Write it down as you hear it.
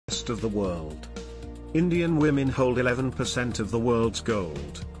of the world. Indian women hold 11% of the world's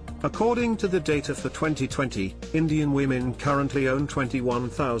gold. According to the data for 2020, Indian women currently own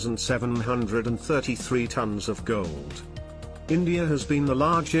 21,733 tons of gold. India has been the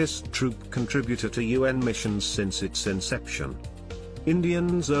largest troop contributor to UN missions since its inception.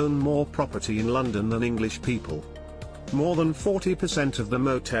 Indians own more property in London than English people. More than 40% of the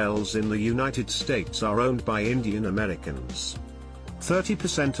motels in the United States are owned by Indian Americans.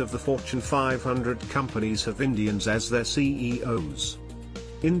 30% of the Fortune 500 companies have Indians as their CEOs.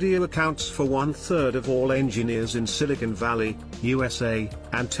 India accounts for 1/3 of all engineers in Silicon Valley, USA,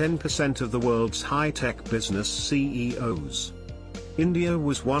 and 10% of the world's high-tech business CEOs. India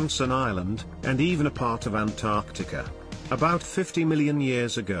was once an island, and even a part of Antarctica. About 50 million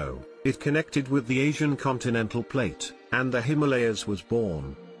years ago, it connected with the Asian continental plate, and the Himalayas was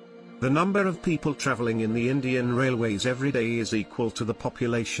born. The number of people traveling in the Indian railways every day is equal to the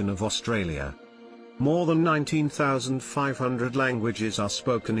population of Australia. More than 19,500 languages are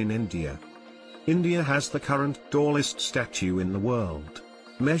spoken in India. India has the current tallest statue in the world.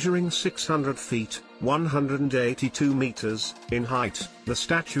 Measuring 600 feet, 182 meters, in height, the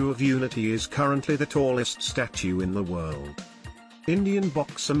Statue of Unity is currently the tallest statue in the world. Indian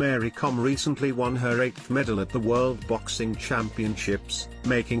boxer Mary Kom recently won her 8th medal at the World Boxing Championships,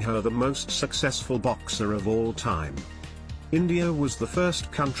 making her the most successful boxer of all time. India was the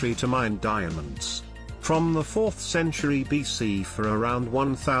first country to mine diamonds. From the 4th century BC for around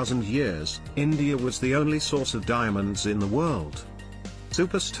 1,000 years, India was the only source of diamonds in the world.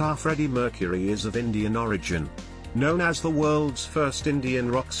 Superstar Freddie Mercury is of Indian origin. Known as the world's first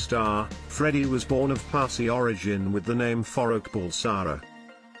Indian rock star, Freddie was born of Parsi origin with the name Farrokh Bulsara.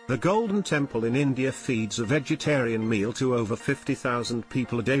 The Golden Temple in India feeds a vegetarian meal to over 50,000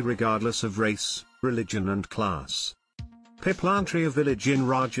 people a day regardless of race, religion and class. Piplantria village in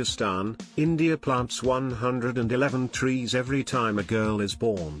Rajasthan, India plants 111 trees every time a girl is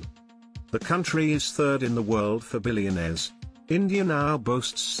born. The country is 3rd in the world for billionaires. India now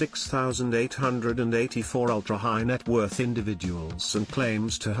boasts 6,884 ultra-high net worth individuals and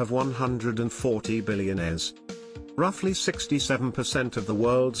claims to have 140 billionaires. Roughly 67% of the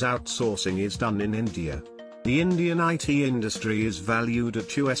world's outsourcing is done in India. The Indian IT industry is valued at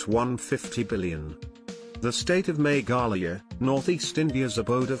 $150 billion. The state of Meghalaya, northeast India's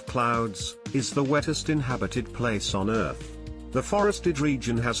abode of clouds, is the wettest inhabited place on Earth. The forested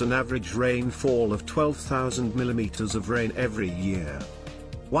region has an average rainfall of 12,000 millimeters of rain every year.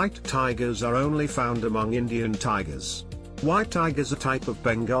 White tigers are only found among Indian tigers. White tiger is a type of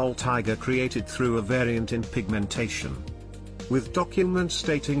Bengal tiger created through a variant in pigmentation. With documents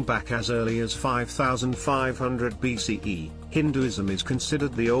dating back as early as 5500 BCE, Hinduism is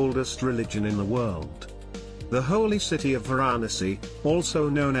considered the oldest religion in the world. The holy city of Varanasi, also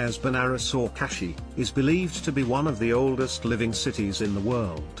known as Banaras or Kashi, is believed to be one of the oldest living cities in the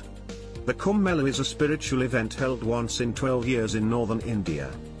world. The Kumbh Mela is a spiritual event held once in 12 years in northern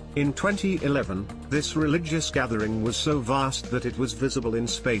India. In 2011, this religious gathering was so vast that it was visible in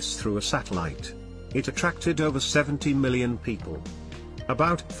space through a satellite. It attracted over 70 million people.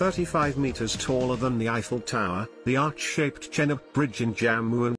 About 35 meters taller than the Eiffel Tower, the arch-shaped Chenab Bridge in Jammu and